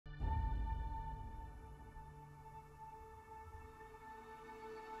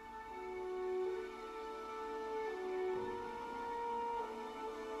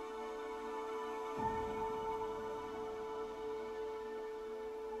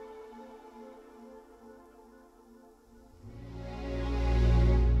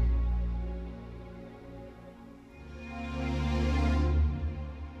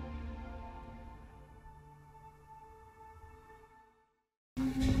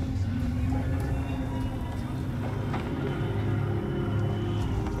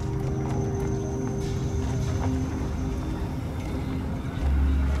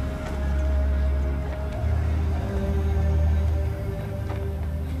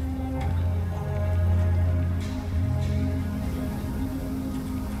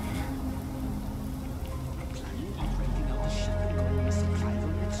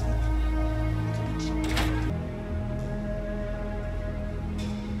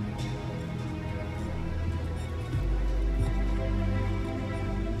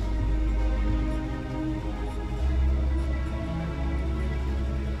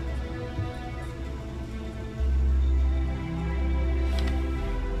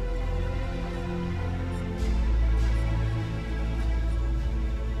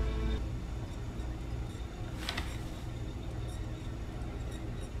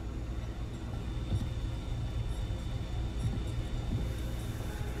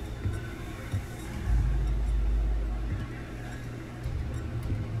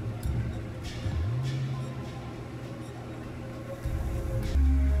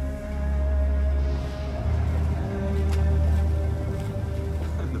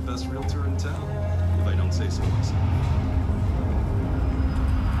best realtor in town, if I don't say so myself.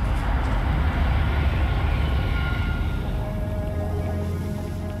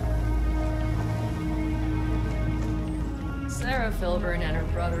 Sarah Filburn and her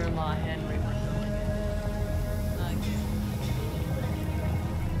brother-in-law Henry were going again.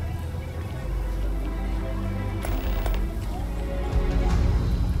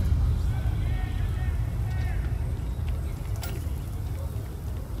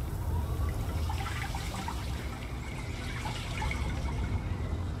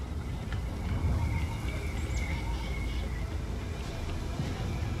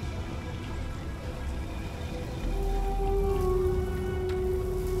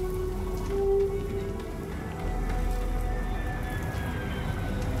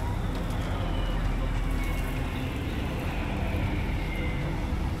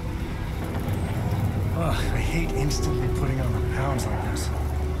 Ugh, I hate instantly putting on the pounds like this.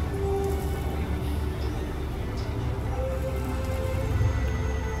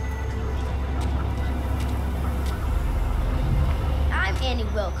 I'm Annie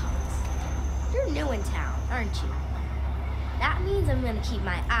Wilcox. You're new in town, aren't you? That means I'm gonna keep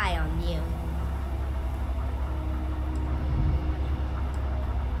my eye on you.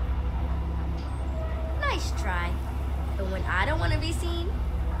 Nice try. But when I don't want to be seen,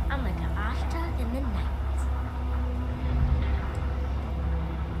 I'm like an Ashta in the night.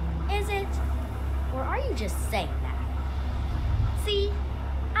 Is it? Or are you just saying that? See,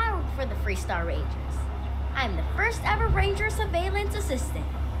 I work for the Freestar Rangers. I'm the first ever Ranger Surveillance Assistant.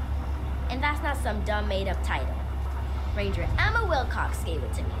 And that's not some dumb made-up title. Ranger Emma Wilcox gave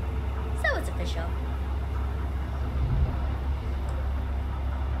it to me. So it's official.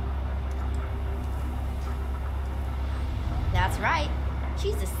 That's right.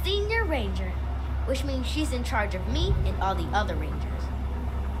 She's a senior ranger, which means she's in charge of me and all the other rangers.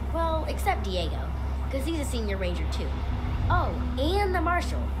 Well, except Diego, because he's a senior ranger too. Oh, and the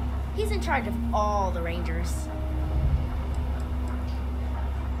marshal. He's in charge of all the rangers.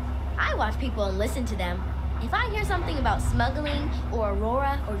 I watch people and listen to them. If I hear something about smuggling or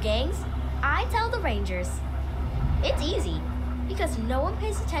Aurora or gangs, I tell the rangers. It's easy, because no one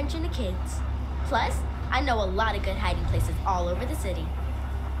pays attention to kids. Plus, I know a lot of good hiding places all over the city.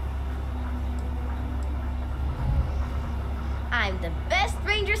 I'm the best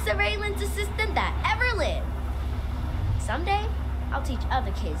Ranger Surveillance Assistant that ever lived. Someday, I'll teach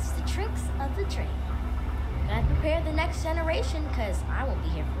other kids the tricks of the trade. Gotta prepare the next generation, because I won't be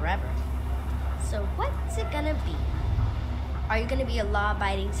here forever. So what's it gonna be? Are you gonna be a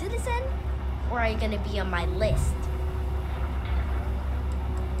law-abiding citizen? Or are you gonna be on my list?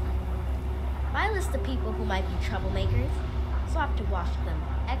 My list of people who might be troublemakers, so I have to watch them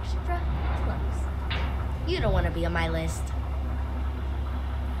extra close. You don't want to be on my list.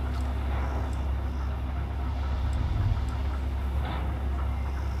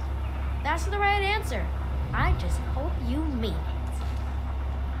 That's the right answer. I just hope you mean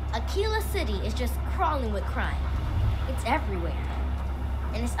it. Akila City is just crawling with crime. It's everywhere.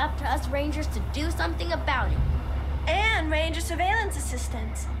 And it's up to us Rangers to do something about it. And Ranger Surveillance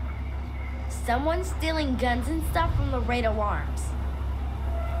Assistants. Someone's stealing guns and stuff from Laredo Arms.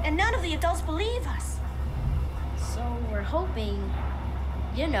 And none of the adults believe us. So we're hoping,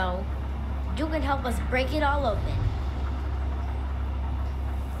 you know, you can help us break it all open.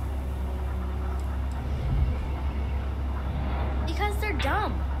 Because they're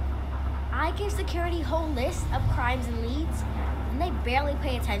dumb. I give security whole lists of crimes and leads, and they barely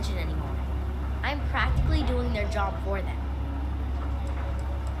pay attention anymore. I'm practically doing their job for them.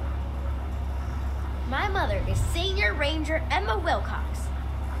 My mother is Senior Ranger Emma Wilcox,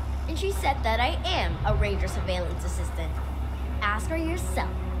 and she said that I am a Ranger Surveillance Assistant. Ask her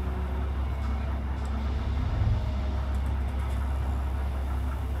yourself.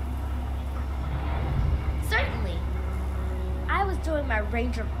 Certainly. I was doing my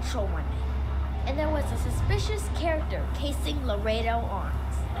Ranger patrol one night, and there was a suspicious character casing Laredo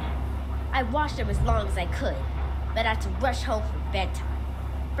Arms. I watched him as long as I could, but I had to rush home for bedtime.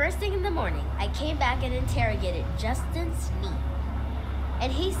 First thing in the morning, I came back and interrogated Justin Sneed.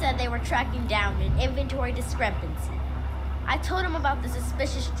 And he said they were tracking down an inventory discrepancy. I told him about the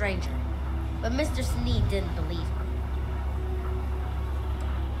suspicious stranger, but Mr. Sneed didn't believe me.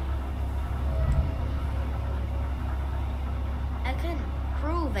 I couldn't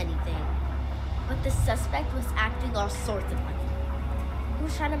prove anything, but the suspect was acting all sorts of funny. He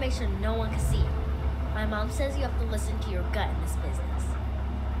was trying to make sure no one could see him. My mom says you have to listen to your gut in this business.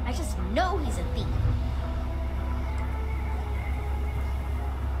 I just know he's a thief.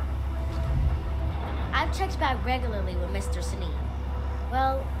 I've checked back regularly with Mr. Sneed.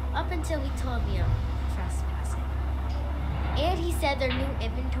 Well, Up until he told me I'm trespassing. And he said their new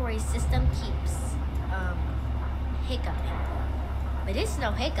inventory system keeps, hiccuping. But it's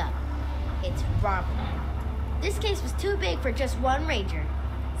no hiccup. It's robbery. This case was too big for just one ranger,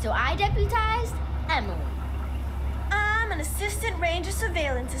 so I deputized Emily. I'm an assistant ranger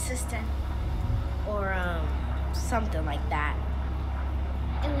surveillance assistant. Or, something like that.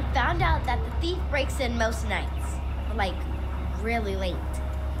 And we found out that the thief breaks in most nights, like, really late.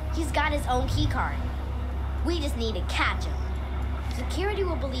 He's got his own key card. We just need to catch him. Security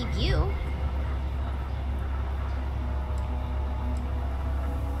will believe you.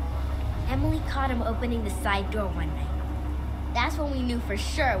 Emily caught him opening the side door one night. That's when we knew for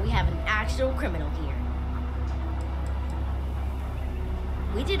sure we have an actual criminal here.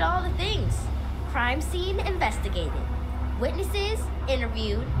 We did all the things. Crime scene investigated, witnesses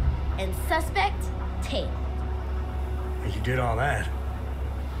interviewed, and suspect taped. You did all that.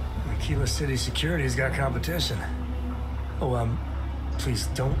 Akila City Security's got competition. Oh, please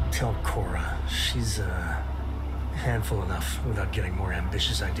don't tell Cora. She's a handful enough without getting more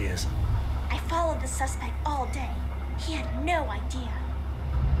ambitious ideas. I followed the suspect all day. He had no idea.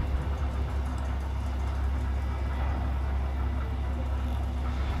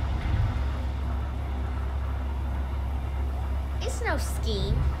 It's no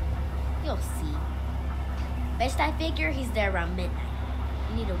scheme. You'll see. Best I figure he's there around midnight.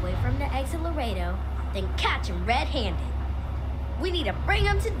 We need to wait for him to exit Laredo, then catch him red-handed. We need to bring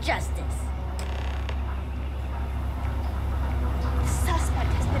him to justice. The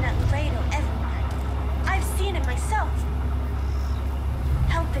suspect has been at Laredo every night. I've seen it myself.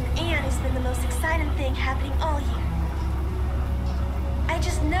 Helping Anne has been the most exciting thing happening all year. I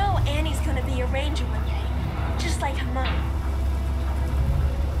just know Annie's gonna be a ranger one day, just like her mom.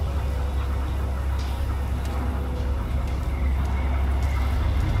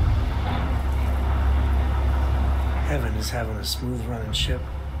 Heaven is having a smooth running ship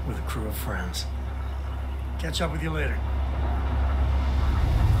with a crew of friends. Catch up with you later.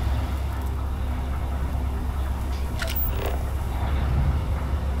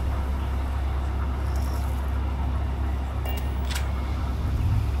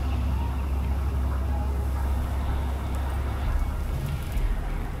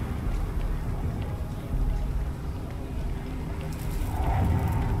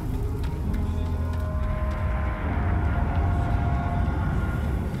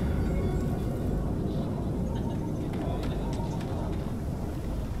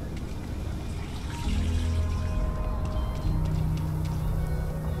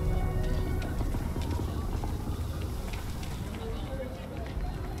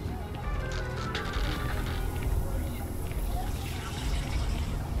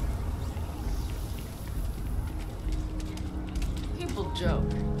 Joke.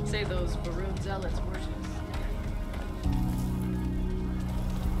 Say those Baroon zealots worship.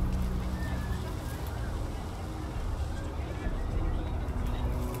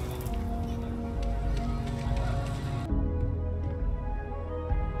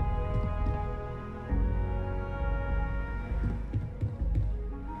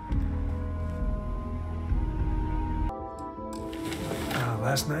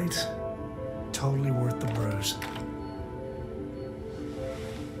 Last night, totally worth the bruise.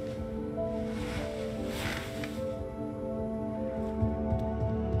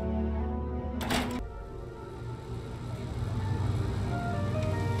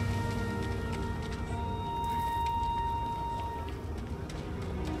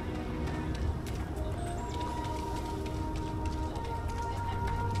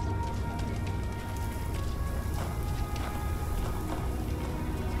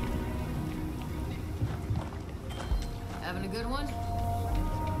 Having a good one?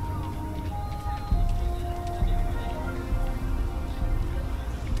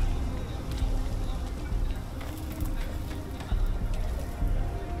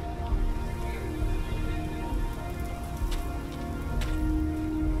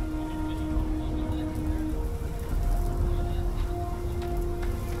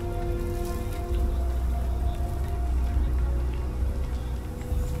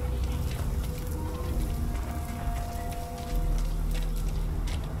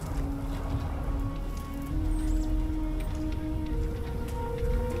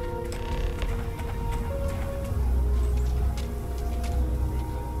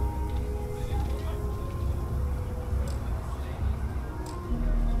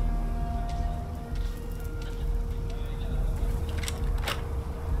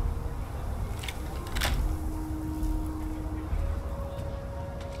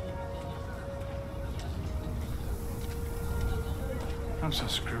 I'm so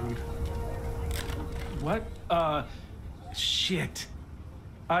screwed. What? Shit.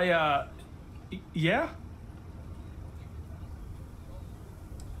 Yeah?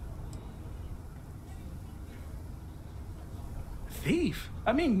 Thief?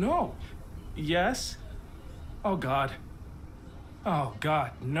 I mean, no. Yes? Oh, God. Oh,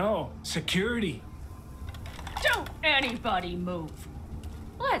 God, no. Security. Don't anybody move.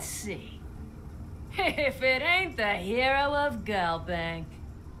 Let's see. If it ain't the hero of Galbank.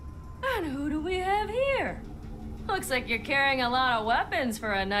 And who do we have here? Looks like you're carrying a lot of weapons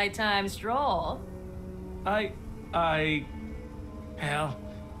for a nighttime stroll. Hell,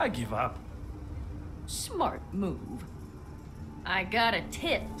 I give up. Smart move. I got a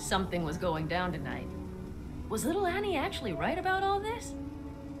tip something was going down tonight. Was little Annie actually right about all this?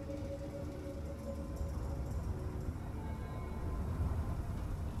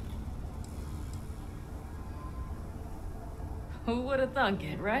 Who would have thunk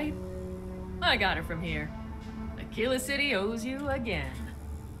it, right? I got it from here. Akila City owes you again.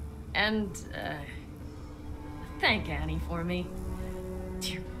 And, thank Annie for me.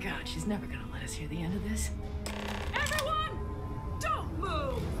 Dear God, she's never gonna let us hear the end of this. Everyone, don't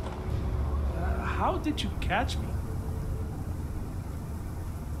move! How did you catch me?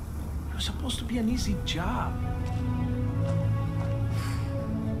 It was supposed to be an easy job.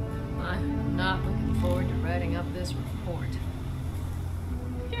 I'm not looking forward to writing up this report.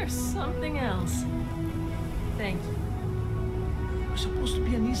 You're something else. Thank you. It was supposed to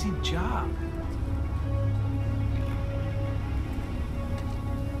be an easy job.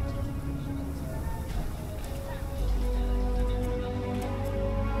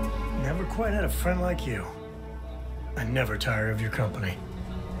 Never quite had a friend like you. I never tire of your company.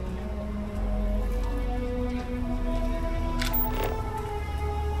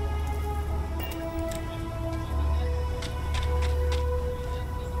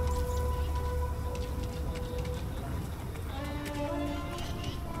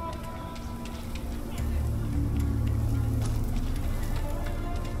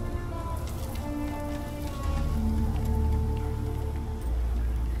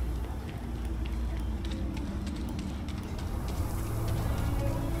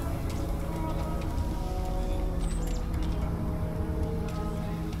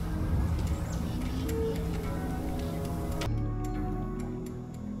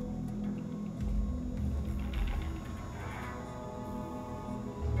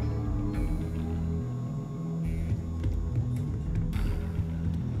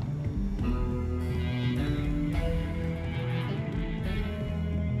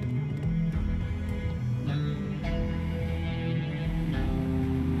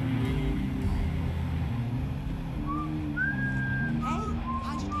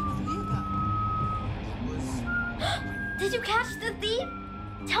 Did you catch the thief?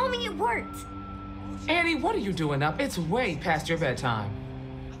 Tell me it worked. Annie, what are you doing up? It's way past your bedtime.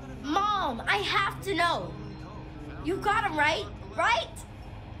 Mom, I have to know. You got him right? Right?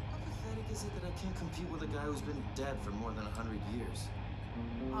 How pathetic is it that I can't compete with a guy who's been dead for more than 100 years?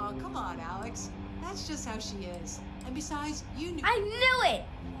 Oh, come on, Alex. That's just how she is. And besides, you knew... I knew it!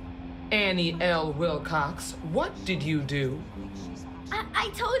 Annie L. Wilcox, what did you do? I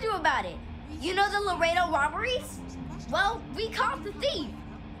told you about it. You know the Laredo robberies? Well, we caught the thief.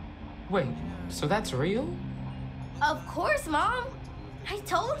 Wait, so that's real? Of course, Mom. I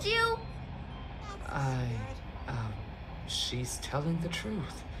told you. She's telling the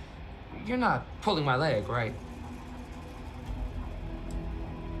truth. You're not pulling my leg, right?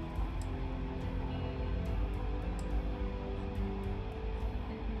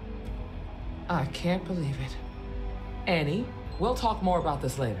 I can't believe it. Annie, we'll talk more about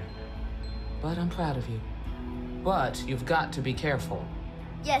this later. But I'm proud of you. But you've got to be careful.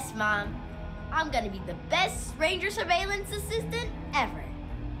 Yes, Mom. I'm gonna be the best Ranger surveillance assistant ever.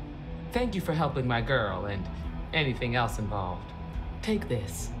 Thank you for helping my girl and anything else involved. Take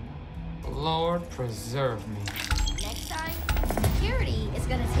this. Lord preserve me. Next time, security is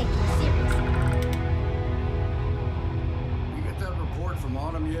gonna take you seriously. You get that report from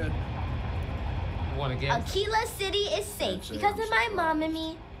Autumn yet? One again? Akila City is safe because of my mom and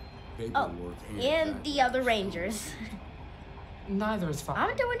me. Oh, and the other Rangers. Neither is fine.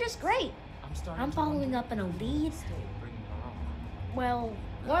 I'm doing just great. I'm following up on a lead. Well,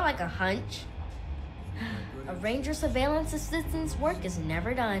 more like a hunch. A Ranger surveillance assistant's work is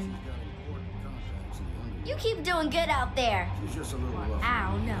never done. You keep doing good out there. She's just a little rough.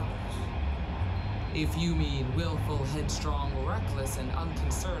 Ow, no. If you mean willful, headstrong, reckless, and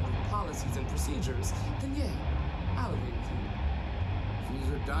unconcerned with policies and procedures, then yeah, I'll agree with you. She's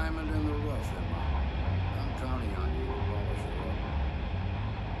a diamond in the rough, Emma. I'm counting on you to polish her up.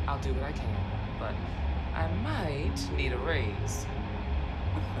 I'll do what I can, but I might need a raise.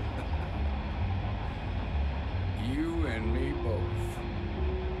 You and me both.